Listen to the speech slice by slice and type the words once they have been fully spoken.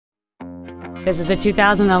This is a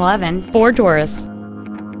 2011 Ford Taurus.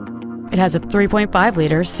 It has a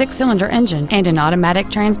 3.5-liter six-cylinder engine and an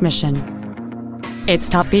automatic transmission. Its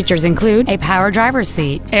top features include a power driver's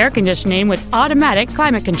seat, air conditioning with automatic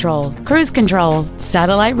climate control, cruise control,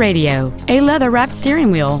 satellite radio, a leather-wrapped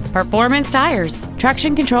steering wheel, performance tires,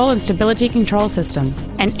 traction control and stability control systems,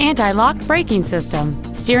 an anti-lock braking system,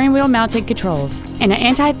 steering wheel mounted controls, and an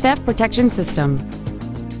anti-theft protection system.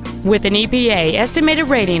 With an EPA estimated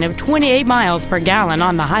rating of 28 miles per gallon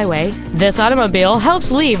on the highway, this automobile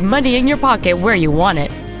helps leave money in your pocket where you want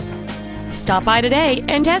it. Stop by today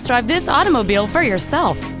and test drive this automobile for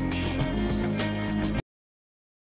yourself.